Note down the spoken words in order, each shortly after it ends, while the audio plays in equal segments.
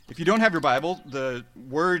If you don't have your Bible, the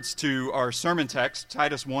words to our sermon text,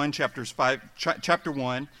 Titus 1, chapter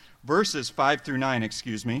 1, verses 5 through 9,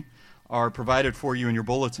 are provided for you in your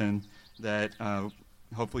bulletin that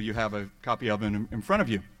hopefully you have a copy of in front of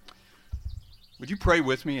you. Would you pray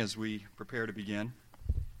with me as we prepare to begin?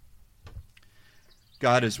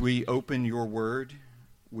 God, as we open your word,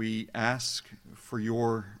 we ask for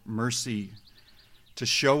your mercy to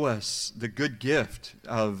show us the good gift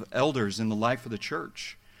of elders in the life of the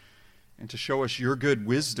church, and to show us your good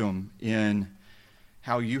wisdom in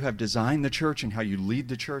how you have designed the church and how you lead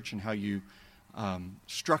the church and how you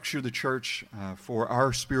structure the church for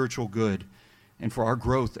our spiritual good and for our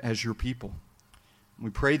growth as your people.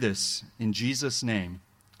 We pray this in Jesus' name.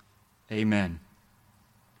 Amen.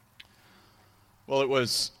 Well, it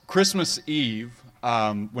was Christmas Eve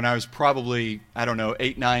when I was probably,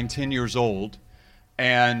 8, 9, 10 years old.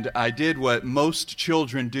 And I did what most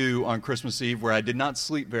children do on Christmas Eve, where I did not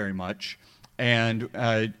sleep very much. And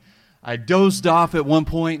I dozed off at one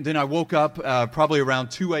point, then I woke up probably around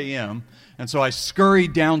 2 a.m. And so I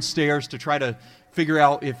scurried downstairs to try to figure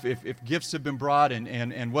out if gifts had been brought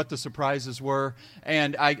and what the surprises were.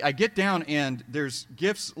 And I get down, and there's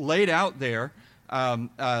gifts laid out there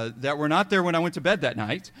that were not there when I went to bed that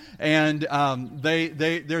night, and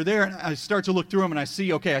they're there, and I start to look through them, and I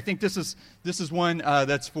see, okay, I think this is one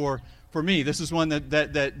that's for me. This is one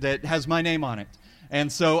that has my name on it,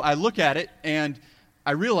 and so I look at it, and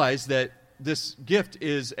I realize that this gift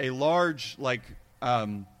is a large,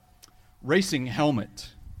 racing helmet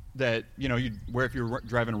that you'd wear if you're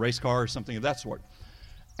driving a race car or something of that sort.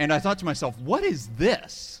 And I thought to myself, what is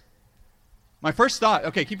this? My first thought,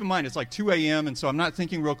 okay, keep in mind, it's like 2 a.m., and so I'm not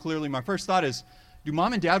thinking real clearly. My first thought is, do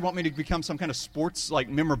Mom and Dad want me to become some kind of sports,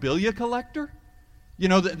 memorabilia collector?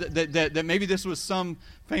 That maybe this was some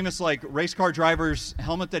famous, race car driver's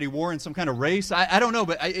helmet that he wore in some kind of race. I don't know,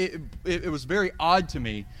 but it was very odd to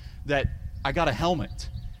me that I got a helmet.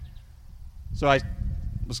 So I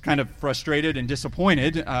was kind of frustrated and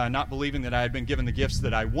disappointed, not believing that I had been given the gifts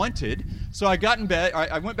that I wanted. So I got in bed,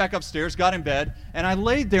 I went back upstairs, got in bed, and I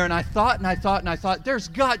laid there, and I thought, there's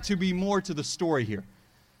got to be more to the story here.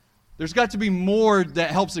 There's got to be more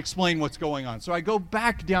that helps explain what's going on. So I go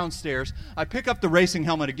back downstairs, I pick up the racing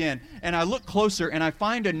helmet again, and I look closer, and I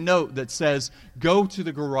find a note that says, "Go to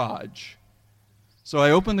the garage." So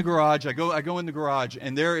I open the garage, I go in the garage,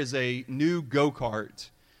 and there is a new go-kart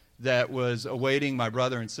that was awaiting my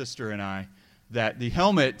brother and sister and I, that the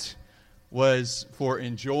helmet was for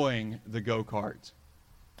enjoying the go-kart.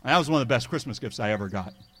 And that was one of the best Christmas gifts I ever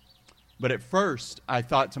got. But at first, I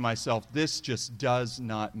thought to myself, this just does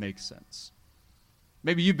not make sense.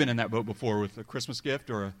 Maybe you've been in that boat before with a Christmas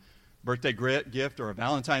gift or a birthday gift or a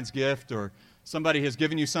Valentine's gift, or somebody has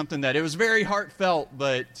given you something that it was very heartfelt,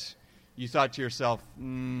 but you thought to yourself,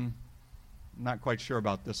 not quite sure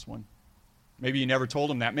about this one. Maybe you never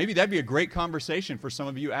told them that. Maybe that'd be a great conversation for some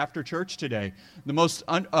of you after church today. The most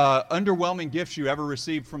underwhelming gifts you ever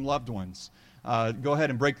received from loved ones. Go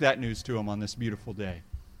ahead and break that news to them on this beautiful day.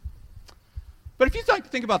 But if you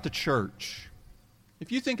think about the church,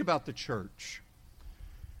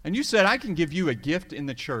 and you said, I can give you a gift in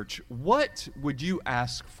the church, what would you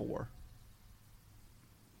ask for?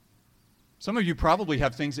 Some of you probably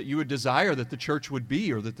have things that you would desire that the church would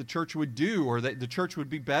be, or that the church would do, or that the church would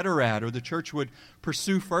be better at, or the church would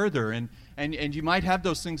pursue further. And you might have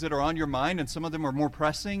those things that are on your mind, and some of them are more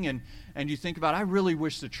pressing, and you think about, I really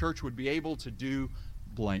wish the church would be able to do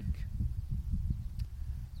blank.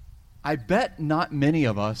 I bet not many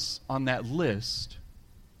of us on that list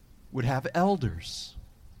would have elders,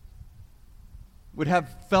 would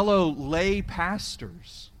have fellow lay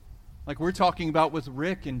pastors, like we're talking about with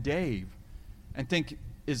Rick and Dave, and think,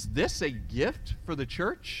 is this a gift for the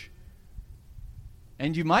church?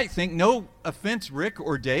 And you might think, no offense, Rick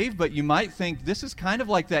or Dave, but you might think this is kind of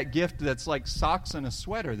like that gift that's like socks and a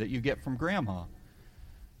sweater that you get from Grandma.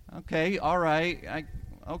 Okay, all right,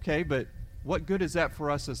 okay, but what good is that for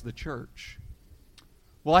us as the church?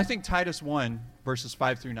 Well, I think Titus 1, verses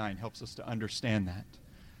 5 through 9 helps us to understand that.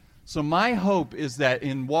 So my hope is that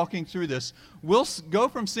in walking through this, we'll go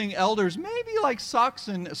from seeing elders maybe like socks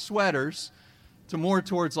and sweaters to more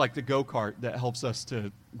towards like the go-kart that helps us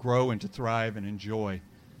to grow and to thrive and enjoy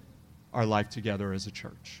our life together as a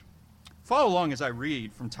church. Follow along as I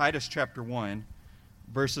read from Titus chapter 1,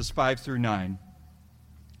 verses 5 through 9.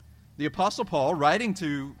 The Apostle Paul, writing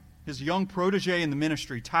to his young protege in the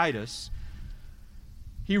ministry, Titus,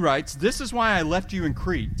 he writes, "This is why I left you in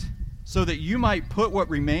Crete, so that you might put what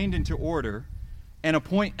remained into order and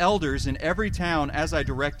appoint elders in every town as I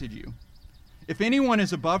directed you. If anyone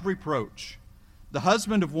is above reproach, the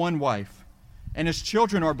husband of one wife, and his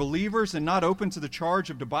children are believers and not open to the charge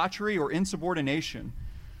of debauchery or insubordination.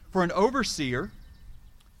 For an overseer,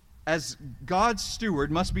 as God's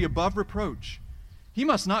steward, must be above reproach. He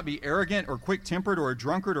must not be arrogant or quick-tempered or a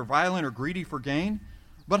drunkard or violent or greedy for gain,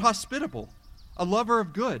 but hospitable, a lover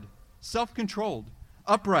of good, self-controlled,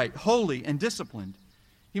 upright, holy, and disciplined.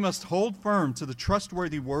 He must hold firm to the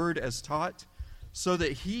trustworthy word as taught, so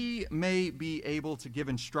that he may be able to give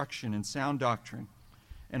instruction in sound doctrine,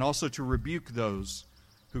 and also to rebuke those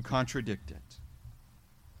who contradict it.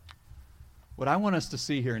 What I want us to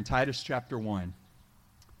see here in Titus chapter 1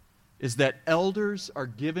 is that elders are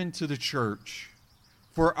given to the church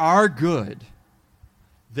for our good.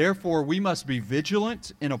 Therefore, we must be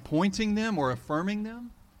vigilant in appointing them or affirming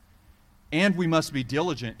them, and we must be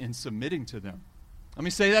diligent in submitting to them. Let me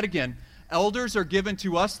say that again. Elders are given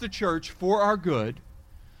to us, the church, for our good.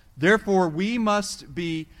 Therefore, we must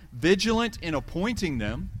be vigilant in appointing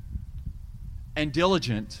them and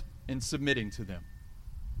diligent in submitting to them.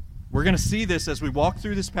 We're going to see this as we walk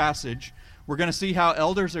through this passage. We're going to see how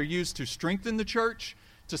elders are used to strengthen the church,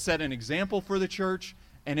 to set an example for the church,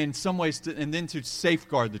 and in some ways, and then to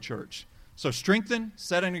safeguard the church. So strengthen,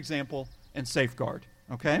 set an example, and safeguard.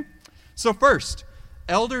 Okay? So first,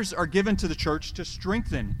 elders are given to the church to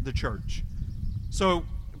strengthen the church. So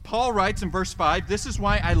Paul writes in verse 5, "This is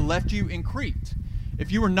why I left you in Crete."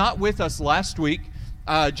 If you were not with us last week,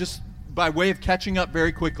 just by way of catching up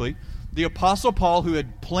very quickly, the Apostle Paul, who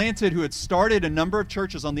had started a number of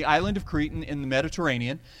churches on the island of Crete in the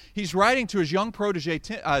Mediterranean, he's writing to his young protege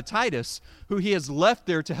Titus, who he has left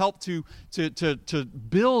there to help to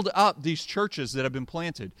build up these churches that have been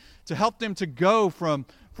planted, to help them to go from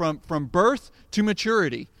birth to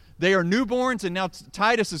maturity. They are newborns, and now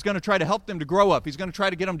Titus is going to try to help them to grow up. He's going to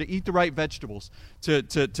try to get them to eat the right vegetables,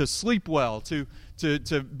 to sleep well, to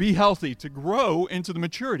be healthy, to grow into the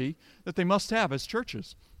maturity that they must have as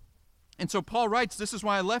churches. And so Paul writes, "This is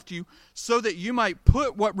why I left you, so that you might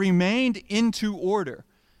put what remained into order."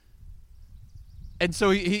 And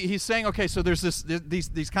so he's saying, okay, so there's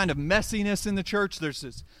these kind of messiness in the church.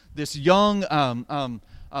 There's this young,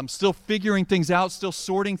 still figuring things out, still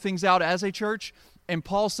sorting things out as a church. And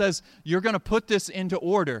Paul says, you're going to put this into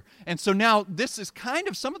order. And so now this is kind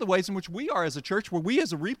of some of the ways in which we are as a church, where we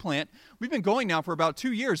as a replant, we've been going now for about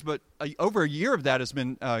 2 years, but over a year of that has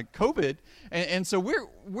been COVID. And so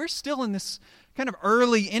we're still in this kind of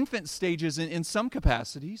early infant stages in some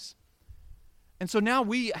capacities. And so now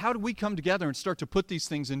how do we come together and start to put these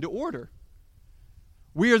things into order?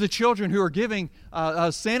 We are the children who are giving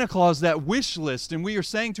Santa Claus that wish list, and we are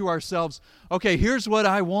saying to ourselves, okay, here's what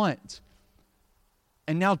I want.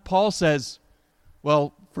 And now Paul says,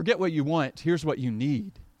 well, forget what you want. Here's what you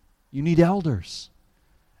need. You need elders.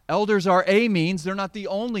 Elders are a means. They're not the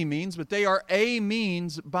only means, but they are a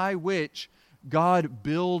means by which God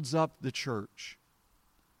builds up the church.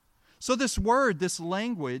 So this word, this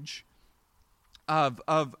language of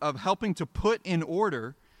helping to put in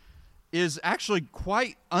order is actually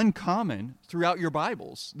quite uncommon throughout your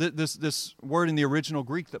Bibles. This word in the original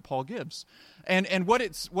Greek that Paul gives. And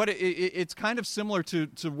it's kind of similar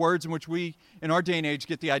to words in which we in our day and age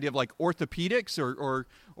get the idea of like orthopedics or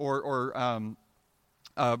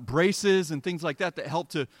braces and things like that help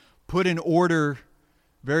to put in order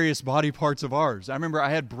various body parts of ours. I remember I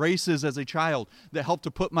had braces as a child that helped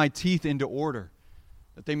to put my teeth into order,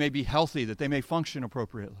 that they may be healthy, that they may function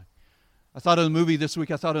appropriately. I thought of the movie this week.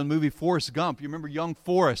 I thought of the movie Forrest Gump. You remember young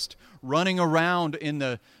Forrest running around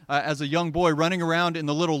as a young boy, running around in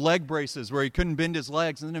the little leg braces where he couldn't bend his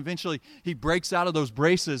legs, and then eventually he breaks out of those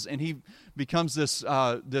braces and he becomes this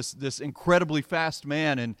incredibly fast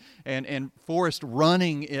man. And Forrest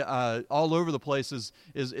running all over the place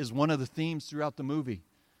is one of the themes throughout the movie.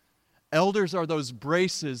 Elders are those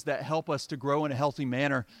braces that help us to grow in a healthy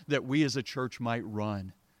manner that we as a church might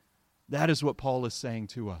run. That is what Paul is saying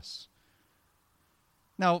to us.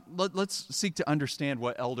 Now, let's seek to understand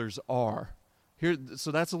what elders are.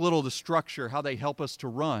 So that's a little of the structure, how they help us to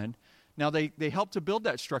run. Now, they help to build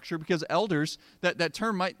that structure because elders, that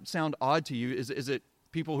term might sound odd to you. Is it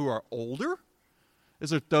people who are older?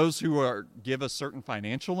 Is it those who give a certain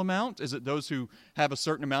financial amount? Is it those who have a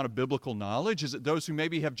certain amount of biblical knowledge? Is it those who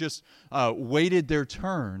maybe have just waited their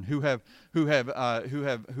turn, who have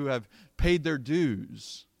paid their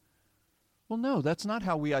dues? Well, no, that's not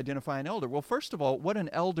how we identify an elder. Well, first of all, what an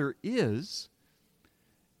elder is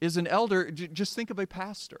an elder, just think of a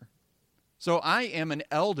pastor. So I am an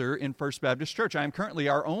elder in First Baptist Church. I am currently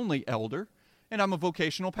our only elder, and I'm a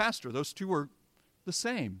vocational pastor. Those two are the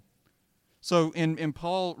same. So in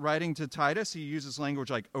Paul writing to Titus, he uses language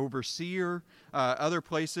like overseer. Other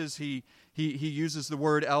places he He uses the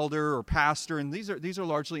word elder or pastor, and these are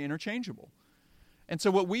largely interchangeable. And so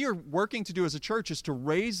what we are working to do as a church is to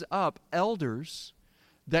raise up elders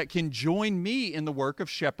that can join me in the work of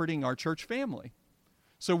shepherding our church family.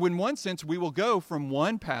 So in one sense, we will go from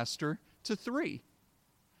one pastor to 3.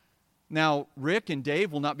 Now, Rick and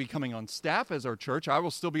Dave will not be coming on staff as our church. I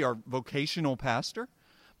will still be our vocational pastor,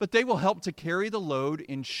 but they will help to carry the load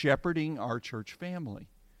in shepherding our church family.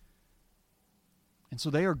 And so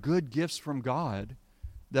they are good gifts from God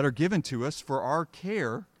that are given to us for our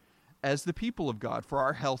care as the people of God, for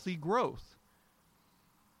our healthy growth.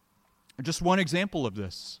 Just one example of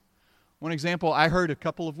this. One example I heard a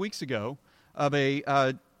couple of weeks ago of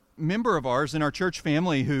a member of ours in our church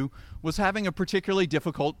family who was having a particularly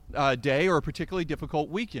difficult day or a particularly difficult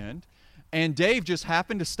weekend. And Dave just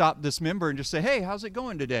happened to stop this member and just say, "Hey, how's it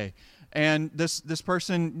going today?" And this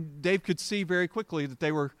person, Dave could see very quickly that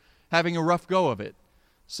they were having a rough go of it.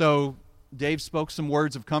 So Dave spoke some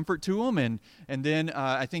words of comfort to him, and then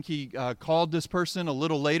I think he called this person a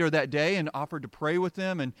little later that day and offered to pray with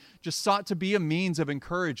them and just sought to be a means of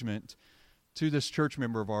encouragement to this church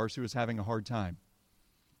member of ours who was having a hard time.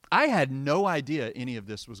 I had no idea any of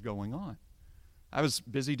this was going on. I was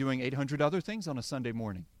busy doing 800 other things on a Sunday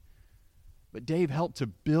morning. But Dave helped to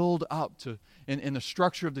build up in the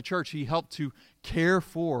structure of the church. He helped to care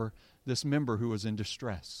for this member who was in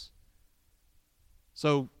distress.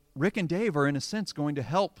 So Rick and Dave are, in a sense, going to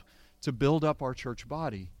help to build up our church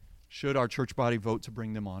body, should our church body vote to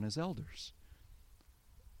bring them on as elders.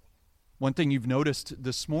 One thing you've noticed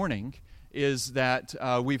this morning is that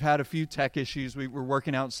we've had a few tech issues. We're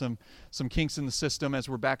working out some kinks in the system as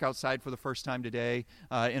we're back outside for the first time today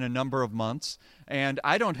in a number of months. And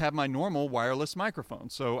I don't have my normal wireless microphone,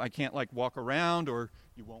 so I can't walk around or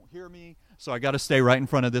you won't hear me. So I got to stay right in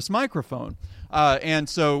front of this microphone. And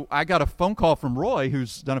so I got a phone call from Roy,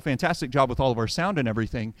 who's done a fantastic job with all of our sound and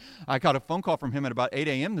everything. I got a phone call from him at about 8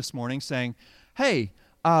 a.m. this morning saying, "Hey,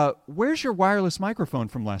 where's your wireless microphone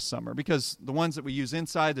from last summer?" Because the ones that we use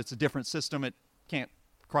inside, that's a different system. It can't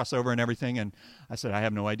cross over and everything. And I said, "I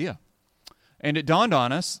have no idea." And it dawned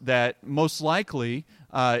on us that most likely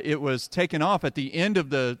it was taken off at the end of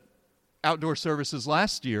the outdoor services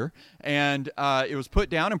last year, and it was put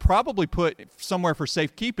down and probably put somewhere for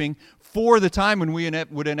safekeeping for the time when we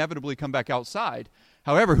would inevitably come back outside.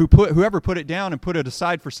 However, whoever put it down and put it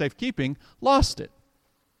aside for safekeeping lost it.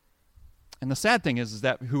 And the sad thing is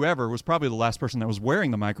that whoever was probably the last person that was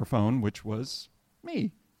wearing the microphone, which was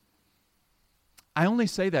me. I only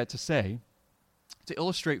say that to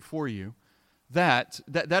illustrate for you that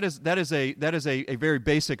is a very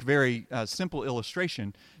basic, very simple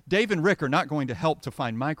illustration. Dave and Rick are not going to help to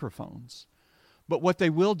find microphones. But what they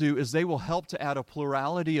will do is they will help to add a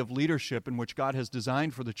plurality of leadership in which God has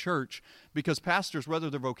designed for the church, because pastors, whether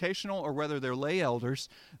they're vocational or whether they're lay elders,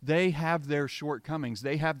 they have their shortcomings,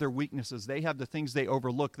 they have their weaknesses, they have the things they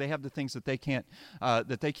overlook, they have the things that they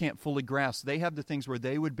can't fully grasp, they have the things where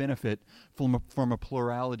they would benefit from a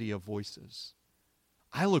plurality of voices.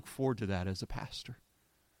 I look forward to that as a pastor.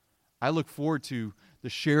 I look forward to the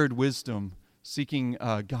shared wisdom, seeking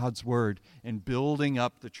God's word, and building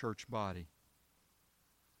up the church body.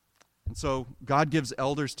 And so God gives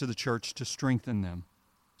elders to the church to strengthen them.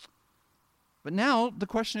 But now the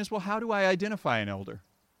question is, well, how do I identify an elder?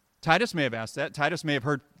 Titus may have asked that. Titus may have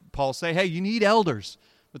heard Paul say, "Hey, you need elders."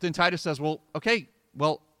 But then Titus says, okay,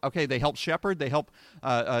 they help shepherd, they help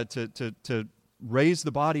to raise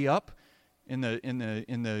the body up in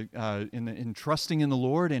trusting in the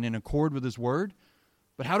Lord and in accord with His word.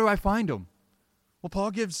 But how do I find them? Well,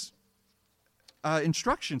 Paul gives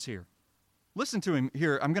instructions here. Listen to him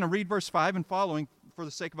here. I'm going to read verse 5 and following for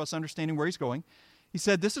the sake of us understanding where he's going. He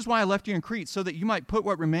said, "This is why I left you in Crete, so that you might put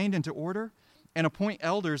what remained into order and appoint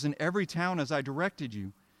elders in every town as I directed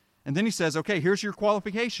you." And then he says, okay, here's your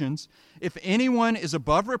qualifications. "If anyone is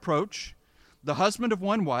above reproach, the husband of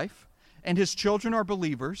one wife, and his children are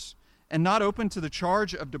believers, and not open to the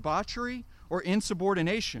charge of debauchery or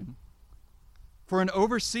insubordination. For an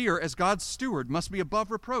overseer as God's steward must be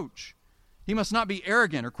above reproach. He must not be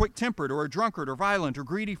arrogant or quick-tempered or a drunkard or violent or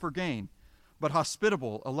greedy for gain, but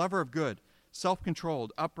hospitable, a lover of good,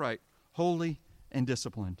 self-controlled, upright, holy, and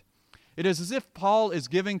disciplined." It is as if Paul is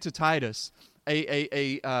giving to Titus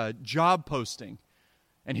a job posting.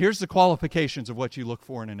 And here's the qualifications of what you look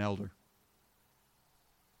for in an elder.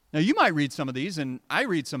 Now, you might read some of these, and I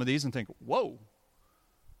read some of these and think, whoa.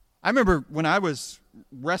 I remember when I was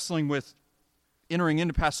wrestling with entering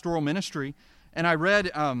into pastoral ministry, and I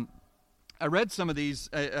read some of these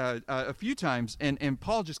a few times, and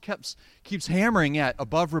Paul just keeps hammering at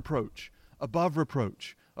above reproach, above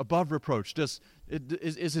reproach, above reproach.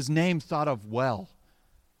 Is his name thought of well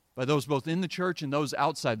by those both in the church and those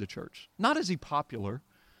outside the church? Not is he popular,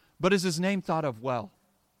 but is his name thought of well?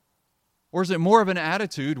 Or is it more of an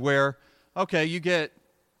attitude where, okay, you get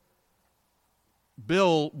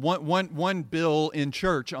one Bill in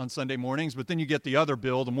church on Sunday mornings, but then you get the other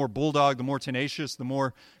Bill, the more bulldog, the more tenacious, the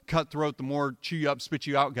more cutthroat, the more chew you up, spit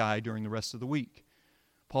you out guy during the rest of the week.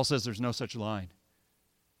 Paul says there's no such line.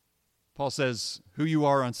 Paul says who you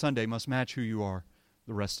are on Sunday must match who you are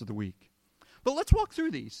the rest of the week. But let's walk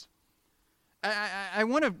through these. I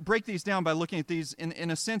want to break these down by looking at these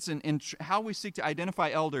in a sense in how we seek to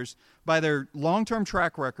identify elders by their long-term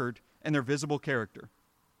track record and their visible character.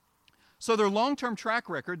 So their long-term track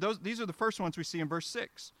record, these are the first ones we see in verse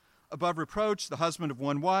 6. Above reproach, the husband of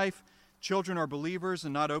one wife, children are believers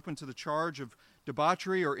and not open to the charge of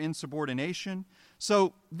debauchery or insubordination.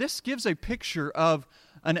 So this gives a picture of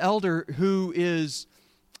an elder who is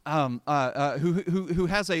who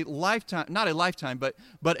has a lifetime, not a lifetime, but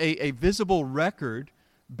a visible record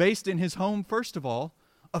based in his home, first of all,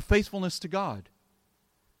 of faithfulness to God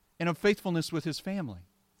and of faithfulness with his family.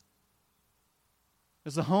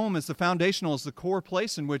 As the home, as the foundational, as the core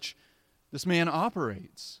place in which this man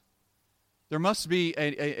operates, there must be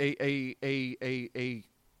a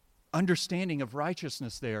understanding of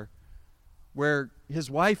righteousness there, where his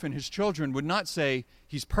wife and his children would not say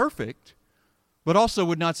he's perfect, but also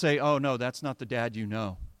would not say, oh no, that's not the dad you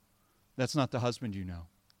know. That's not the husband you know.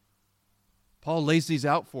 Paul lays these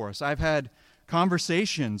out for us. I've had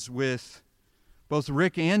conversations with both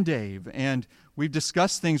Rick and Dave, and we've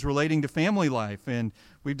discussed things relating to family life, and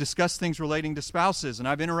we've discussed things relating to spouses, and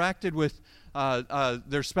I've interacted with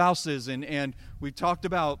their spouses, and we've talked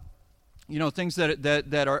about, things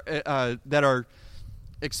that are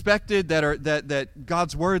expected, that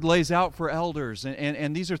God's Word lays out for elders,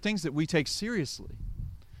 and these are things that we take seriously.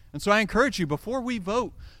 And so I encourage you, before we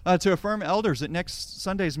vote to affirm elders at next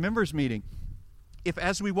Sunday's members meeting, if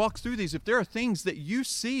as we walk through these, if there are things that you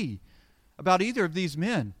see about either of these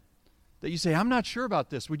men that you say, I'm not sure about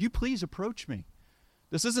this, would you please approach me?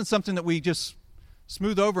 This isn't something that we just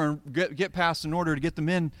smooth over and get past in order to get the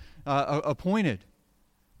men appointed.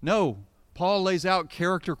 No, Paul lays out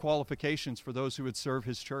character qualifications for those who would serve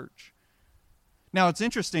his church. Now, it's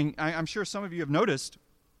interesting, I'm sure some of you have noticed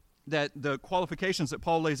that the qualifications that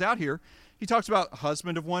Paul lays out here, he talks about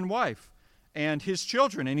husband of one wife and his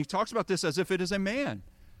children, and he talks about this as if it is a man.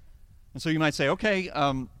 And so you might say, okay,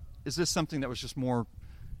 is this something that was just more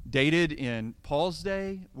dated in Paul's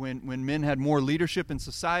day when men had more leadership in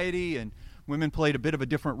society and women played a bit of a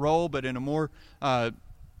different role, but in a more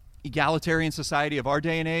egalitarian society of our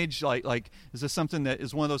day and age? Like, is this something that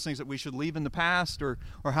is one of those things that we should leave in the past, or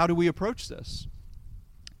how do we approach this?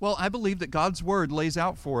 Well, I believe that God's Word lays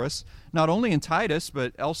out for us, not only in Titus,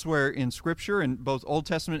 but elsewhere in Scripture, in both Old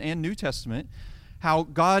Testament and New Testament, how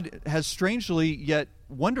God has strangely yet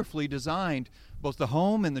wonderfully designed both the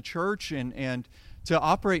home and the church and to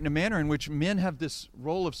operate in a manner in which men have this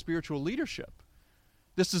role of spiritual leadership.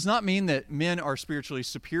 This does not mean that men are spiritually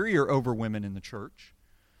superior over women in the church.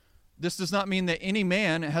 This does not mean that any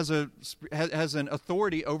man has an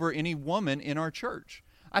authority over any woman in our church.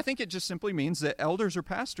 I think it just simply means that elders or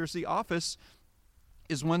pastors, the office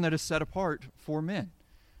is one that is set apart for men.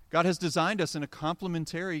 God has designed us in a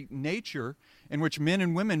complementary nature in which men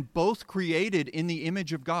and women both created in the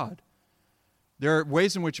image of God. There are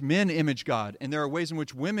ways in which men image God, and there are ways in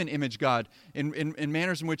which women image God in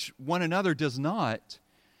manners in which one another does not.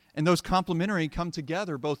 And those complementary come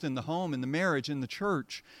together both in the home, in the marriage, in the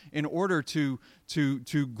church, in order to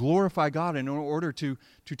glorify God, and in order to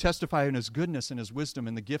testify in His goodness and His wisdom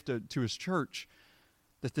and the gift to His church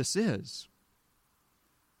that this is.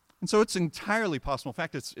 And so it's entirely possible, in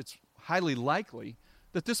fact, it's highly likely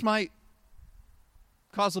that this might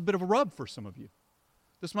cause a bit of a rub for some of you.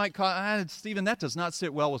 This might cause, Stephen, that does not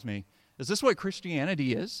sit well with me. Is this what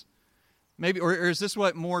Christianity is? Maybe, or is this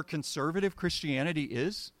what more conservative Christianity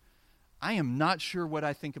is? I am not sure what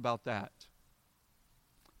I think about that.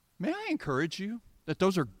 May I encourage you that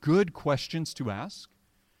those are good questions to ask?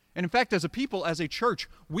 And in fact, as a people, as a church,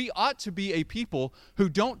 we ought to be a people who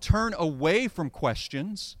don't turn away from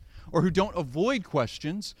questions or who don't avoid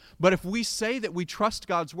questions, but if we say that we trust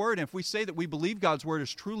God's Word, and if we say that we believe God's Word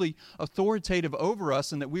is truly authoritative over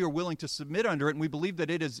us and that we are willing to submit under it, and we believe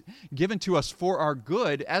that it is given to us for our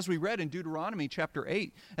good, as we read in Deuteronomy chapter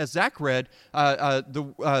 8, as Zach read,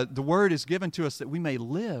 the Word is given to us that we may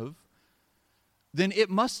live, then it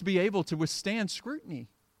must be able to withstand scrutiny.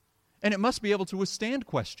 And it must be able to withstand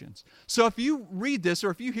questions. So if you read this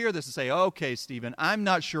or if you hear this and say, okay, Stephen, I'm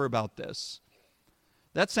not sure about this,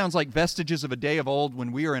 That sounds like vestiges of a day of old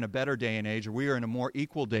when we are in a better day and age, or we are in a more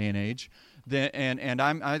equal day and age.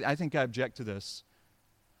 I think I object to this.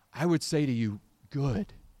 I would say to you,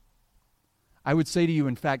 good. I would say to you,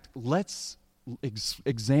 in fact, let's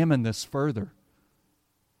examine this further.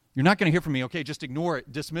 You're not going to hear from me, okay, just ignore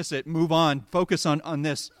it, dismiss it, move on, focus on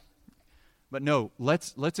this. But no,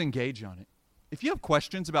 let's engage on it. If you have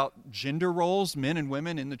questions about gender roles, men and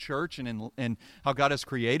women in the church, and how God has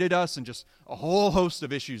created us, and just a whole host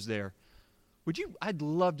of issues there, I'd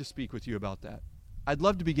love to speak with you about that. I'd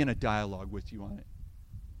love to begin a dialogue with you on it.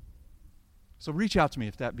 So reach out to me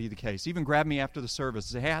if that be the case. Even grab me after the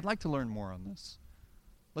service and say, hey, I'd like to learn more on this.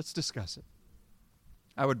 Let's discuss it.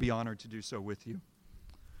 I would be honored to do so with you.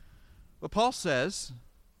 But Paul says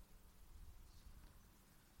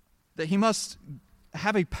that he must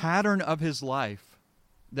have a pattern of his life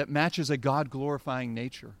that matches a God-glorifying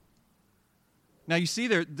nature. Now you see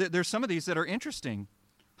there's some of these that are interesting.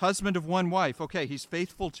 Husband of one wife. Okay, he's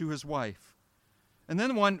faithful to his wife. And then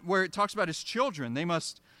the one where it talks about his children. They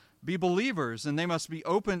must be believers, and they must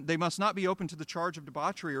not be open to the charge of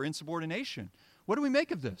debauchery or insubordination. What do we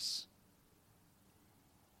make of this?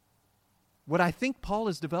 What I think Paul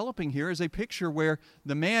is developing here is a picture where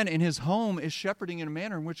the man in his home is shepherding in a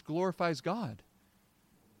manner in which glorifies God.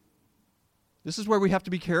 This is where we have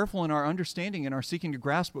to be careful in our understanding and our seeking to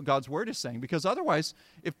grasp what God's Word is saying. Because otherwise,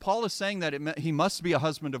 if Paul is saying that he must be a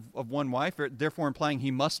husband of one wife, therefore implying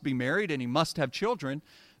he must be married and he must have children,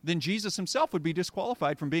 then Jesus himself would be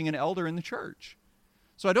disqualified from being an elder in the church.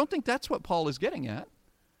 So I don't think that's what Paul is getting at.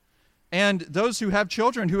 And those who have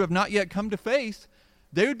children who have not yet come to faith,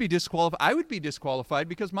 they would be disqualified. I would be disqualified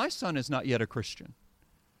because my son is not yet a Christian.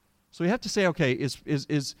 So we have to say, okay,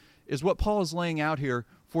 is what Paul is laying out here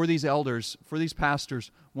for these elders, for these pastors,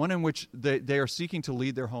 one in which they are seeking to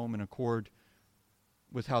lead their home in accord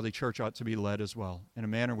with how the church ought to be led as well, in a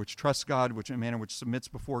manner which trusts God, in a manner which submits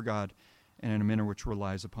before God, and in a manner which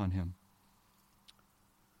relies upon Him.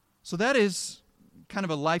 So that is kind of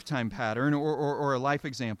a lifetime pattern or a life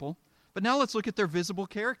example. But now let's look at their visible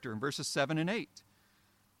character in verses 7 and 8.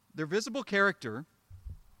 Their visible character,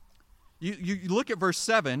 you look at verse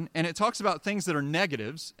 7, and it talks about things that are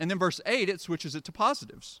negatives, and then verse 8, it switches it to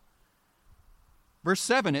positives. Verse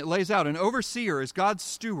 7, it lays out, an overseer as God's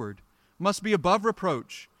steward must be above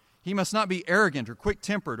reproach. He must not be arrogant or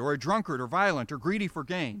quick-tempered or a drunkard or violent or greedy for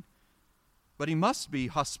gain. But he must be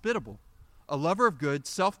hospitable, a lover of good,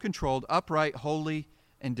 self-controlled, upright, holy,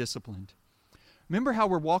 and disciplined. Remember how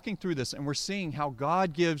we're walking through this and we're seeing how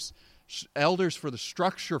God gives elders for the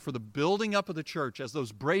structure, for the building up of the church as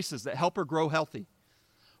those braces that help her grow healthy.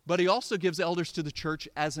 But he also gives elders to the church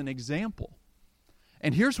as an example.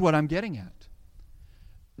 And here's what I'm getting at.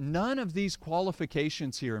 None of these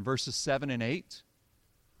qualifications here in verses 7 and 8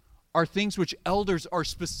 are things which elders are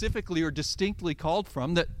specifically or distinctly called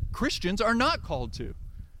from that Christians are not called to.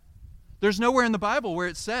 There's nowhere in the Bible where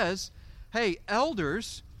it says, hey,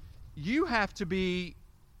 elders, you have to be,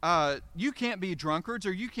 you can't be drunkards,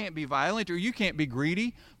 or you can't be violent, or you can't be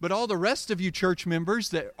greedy, but all the rest of you church members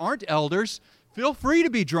that aren't elders, feel free to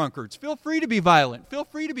be drunkards, feel free to be violent, feel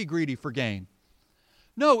free to be greedy for gain.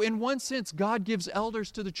 No, in one sense, God gives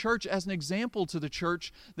elders to the church as an example to the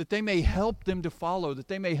church that they may help them to follow, that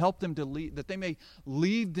they may help them to lead, that they may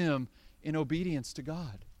lead them in obedience to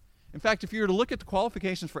God. In fact, if you were to look at the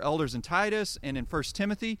qualifications for elders in Titus and in 1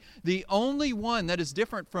 Timothy, the only one that is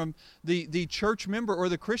different from the church member or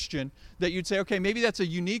the Christian that you'd say, okay, maybe that's a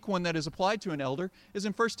unique one that is applied to an elder, is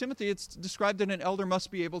in 1 Timothy. It's described that an elder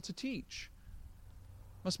must be able to teach.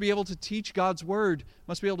 Must be able to teach God's word,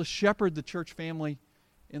 must be able to shepherd the church family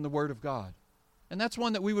in the Word of God. And that's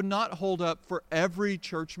one that we would not hold up for every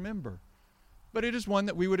church member, but it is one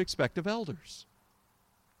that we would expect of elders.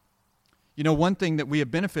 You know, one thing that we have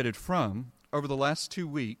benefited from over the last 2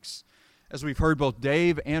 weeks, as we've heard both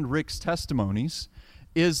Dave and Rick's testimonies,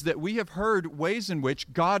 is that we have heard ways in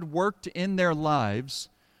which God worked in their lives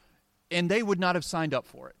and they would not have signed up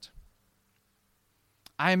for it.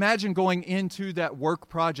 I imagine going into that work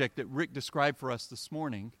project that Rick described for us this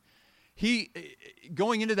morning,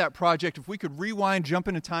 going into that project, if we could rewind, jump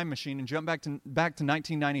in a time machine and jump back to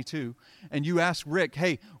 1992, and you ask Rick,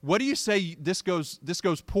 hey, what do you say this goes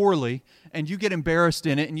poorly, and you get embarrassed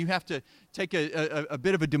in it, and you have to take a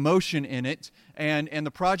bit of a demotion in it, and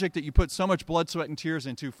the project that you put so much blood, sweat, and tears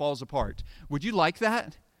into falls apart. Would you like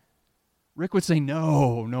that? Rick would say,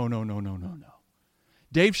 no.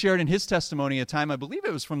 Dave shared in his testimony a time, I believe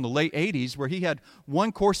it was from the late 80s, where he had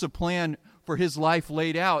one course of plan for his life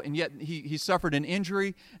laid out, and yet he suffered an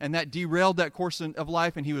injury, and that derailed that course of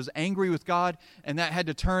life, and he was angry with God, and that had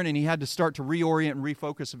to turn, and he had to start to reorient and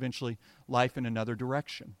refocus eventually life in another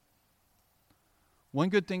direction. One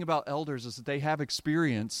good thing about elders is that they have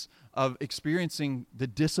experience of experiencing the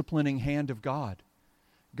disciplining hand of God.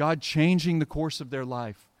 God changing the course of their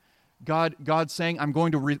life. God saying, I'm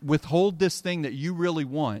going to withhold this thing that you really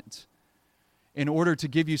want in order to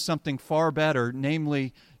give you something far better,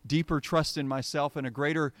 namely deeper trust in myself and a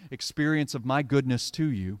greater experience of my goodness to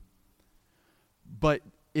you. But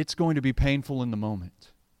it's going to be painful in the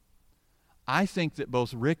moment. I think that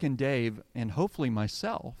both Rick and Dave, and hopefully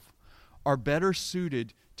myself, are better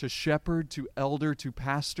suited to shepherd, to elder, to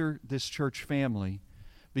pastor this church family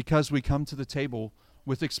because we come to the table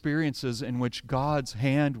with experiences in which God's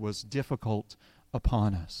hand was difficult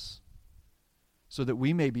upon us, so that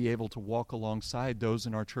we may be able to walk alongside those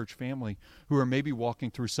in our church family who are maybe walking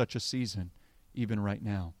through such a season, even right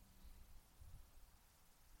now.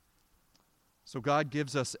 So God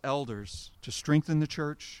gives us elders to strengthen the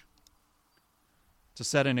church, to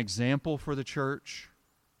set an example for the church,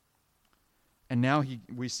 and now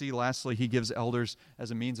we see lastly, he gives elders as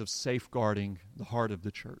a means of safeguarding the heart of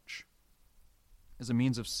the church. As a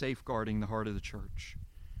means of safeguarding the heart of the church.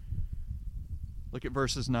 Look at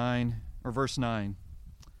verse 9.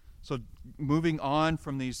 So moving on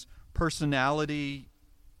from these personality,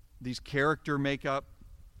 these character makeup,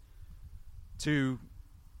 to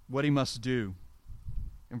what he must do.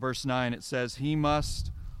 In verse 9 it says, he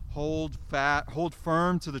must hold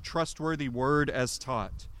firm to the trustworthy word as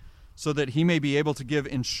taught, so that he may be able to give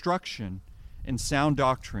instruction in sound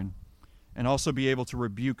doctrine, and also be able to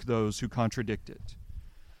rebuke those who contradict it.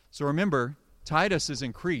 So remember, Titus is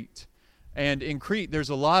in Crete. And in Crete, there's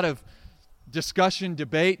a lot of discussion,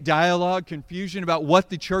 debate, dialogue, confusion about what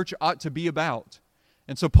the church ought to be about.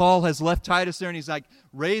 And so Paul has left Titus there, and he's like,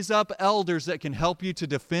 raise up elders that can help you to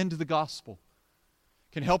defend the gospel,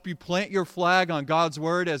 can help you plant your flag on God's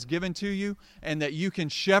word as given to you, and that you can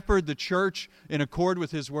shepherd the church in accord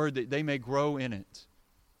with his word, that they may grow in it.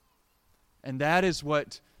 And that is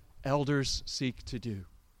what elders seek to do.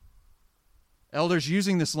 Elders,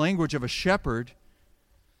 using this language of a shepherd,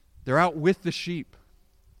 they're out with the sheep.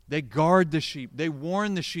 They guard the sheep. They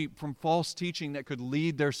warn the sheep from false teaching that could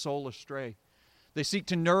lead their soul astray. They seek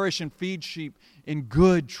to nourish and feed sheep in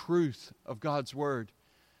good truth of God's word,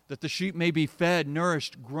 that the sheep may be fed,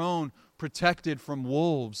 nourished, grown, protected from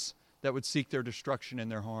wolves that would seek their destruction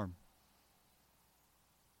and their harm.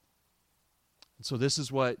 And so this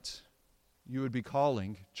is what you would be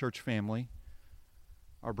calling, church family,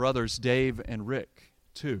 our brothers Dave and Rick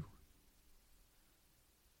too.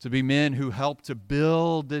 To be men who help to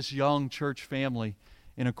build this young church family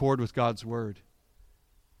in accord with God's word.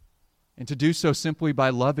 And to do so simply by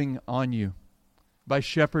loving on you, by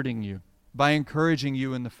shepherding you, by encouraging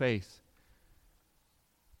you in the faith,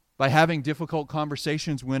 by having difficult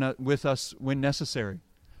conversations with us when necessary,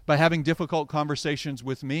 by having difficult conversations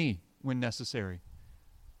with me when necessary.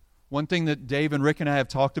 One thing that Dave and Rick and I have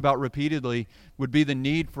talked about repeatedly would be the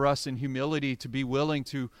need for us in humility to be willing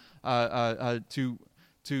to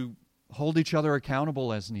hold each other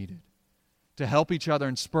accountable as needed, to help each other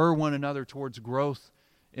and spur one another towards growth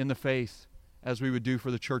in the faith as we would do for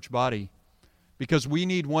the church body. Because we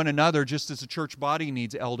need one another just as the church body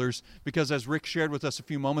needs elders, because as Rick shared with us a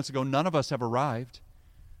few moments ago, none of us have arrived.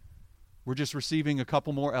 We're just receiving a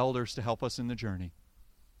couple more elders to help us in the journey.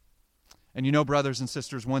 And you know, brothers and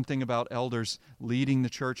sisters, one thing about elders leading the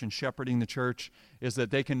church and shepherding the church is that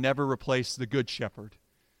they can never replace the good shepherd.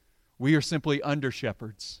 We are simply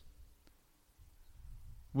under-shepherds.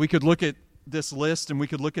 We could look at this list and we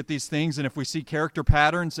could look at these things, and if we see character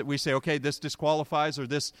patterns that we say, okay, this disqualifies or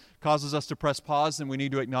this causes us to press pause, then we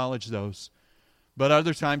need to acknowledge those. But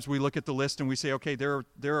other times we look at the list and we say, okay, there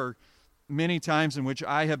are many times in which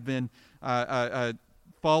I have been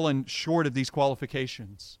fallen short of these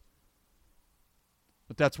qualifications.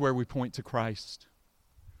 But that's where we point to Christ.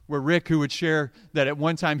 Where Rick, who would share that at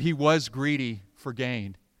one time he was greedy for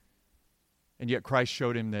gain, and yet Christ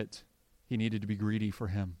showed him that he needed to be greedy for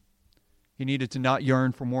him. He needed to not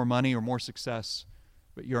yearn for more money or more success,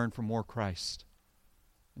 but yearn for more Christ.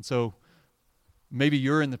 And so maybe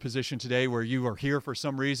you're in the position today where you are here for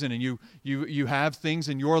some reason, and you have things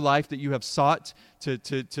in your life that you have sought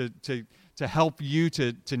to help you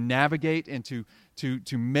to navigate and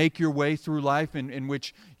to make your way through life, in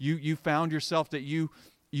which you found yourself that you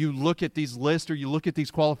look at these lists or you look at these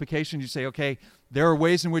qualifications, you say, okay, there are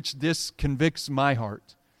ways in which this convicts my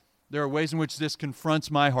heart. There are ways in which this confronts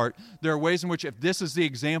my heart. There are ways in which if this is the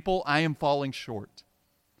example, I am falling short.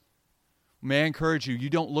 May I encourage you, you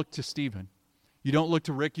don't look to Stephen. You don't look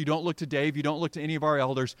to Rick. You don't look to Dave. You don't look to any of our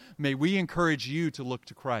elders. May we encourage you to look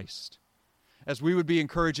to Christ, as we would be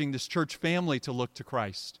encouraging this church family to look to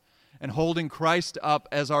Christ and holding Christ up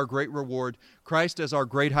as our great reward, Christ as our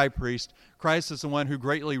great high priest, Christ is the one who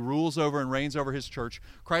greatly rules over and reigns over his church,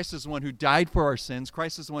 Christ is the one who died for our sins,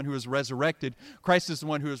 Christ is the one who is resurrected, Christ is the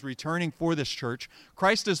one who is returning for this church,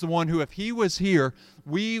 Christ is the one who, if he was here,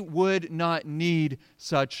 we would not need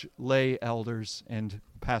such lay elders and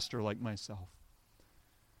pastor like myself.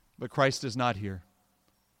 But Christ is not here,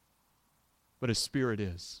 but his Spirit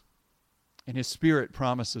is. And his Spirit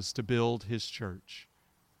promises to build his church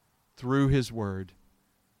through his word,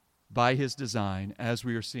 by his design, as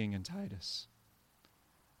we are seeing in Titus.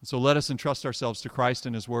 And so let us entrust ourselves to Christ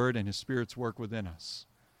and his word and his Spirit's work within us.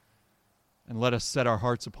 And let us set our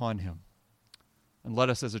hearts upon him. And let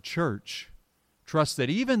us as a church trust that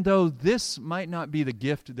even though this might not be the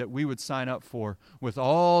gift that we would sign up for with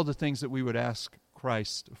all the things that we would ask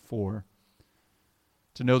Christ for,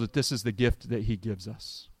 to know that this is the gift that he gives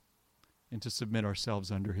us and to submit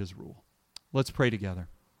ourselves under his rule. Let's pray together.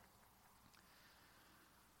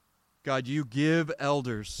 God, you give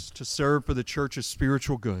elders to serve for the church's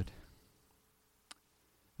spiritual good.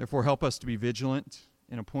 Therefore, help us to be vigilant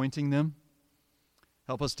in appointing them.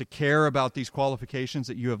 Help us to care about these qualifications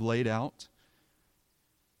that you have laid out.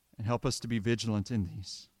 And help us to be vigilant in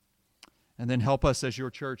these. And then help us as your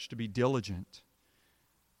church to be diligent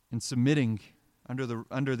in submitting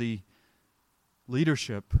under the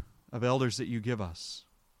leadership of elders that you give us.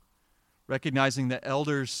 Recognizing that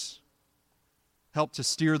elders help to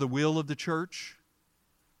steer the wheel of the church,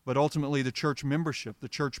 but ultimately the church membership, the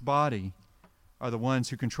church body, are the ones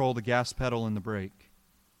who control the gas pedal and the brake.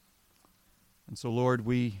 And so, Lord,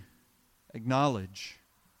 we acknowledge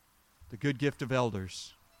the good gift of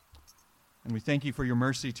elders, and we thank you for your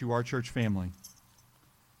mercy to our church family.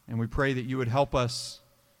 And we pray that you would help us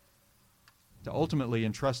to ultimately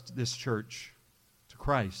entrust this church to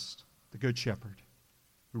Christ, the Good Shepherd,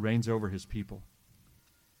 who reigns over his people.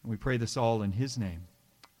 And we pray this all in his name.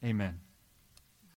 Amen.